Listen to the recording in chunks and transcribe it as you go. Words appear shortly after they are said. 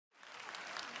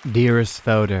Dearest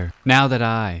Fodor, now that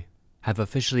I have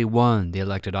officially won the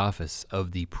elected office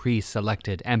of the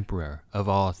pre-selected emperor of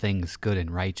all things good and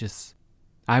righteous,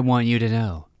 I want you to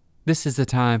know, this is the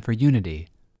time for unity.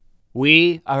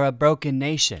 We are a broken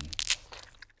nation.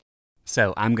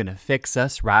 So I'm gonna fix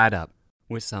us right up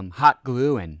with some hot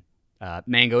glue and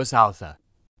mango salsa.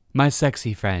 My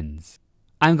sexy friends,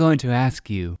 I'm going to ask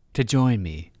you to join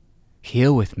me,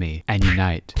 heal with me, and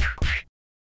unite.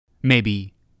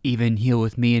 Maybe even heal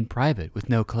with me in private with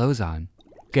no clothes on.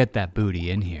 Get that booty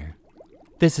in here.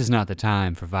 This is not the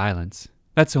time for violence.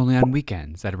 That's only on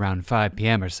weekends at around 5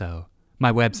 p.m. or so.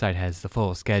 My website has the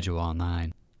full schedule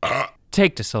online.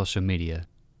 Take to social media.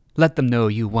 Let them know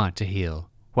you want to heal,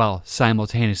 while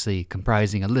simultaneously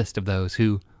comprising a list of those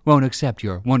who won't accept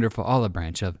your wonderful olive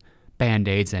branch of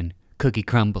Band-Aids and cookie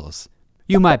crumbles.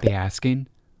 You might be asking,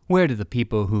 where do the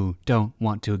people who don't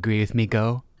want to agree with me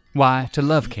go? Why, to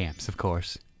love camps, of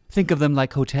course. Think of them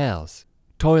like hotels.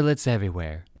 Toilets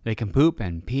everywhere. They can poop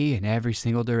and pee in every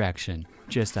single direction.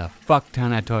 Just a fuck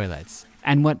ton of toilets.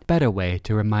 And what better way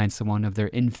to remind someone of their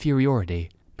inferiority?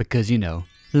 Because, you know,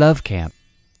 love camp.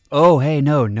 Oh, hey,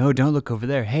 no, don't look over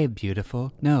there. Hey,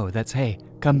 beautiful. No, that's hey,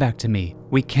 come back to me.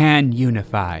 We can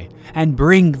unify and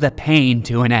bring the pain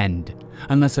to an end.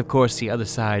 Unless, of course, the other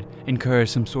side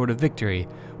incurs some sort of victory,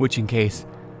 which in case,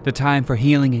 the time for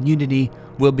healing and unity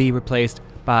will be replaced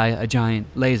by a giant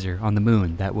laser on the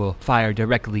moon that will fire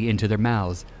directly into their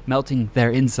mouths, melting their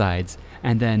insides,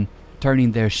 and then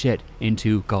turning their shit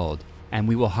into gold. And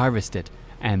we will harvest it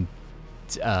and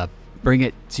bring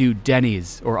it to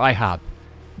Denny's or IHOP,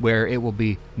 where it will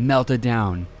be melted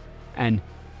down and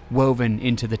woven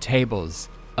into the tables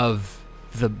of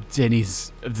the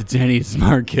Denny's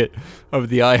market of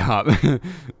the IHOP.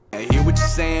 I hear what you're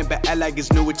saying, but I like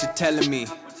it's new what you're telling me.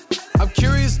 I'm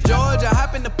curious, George. I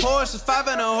hop in the Porsche, 5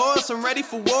 and a horse. I'm ready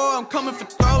for war. I'm coming for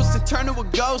throats to turn to a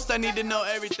ghost. I need to know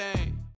everything.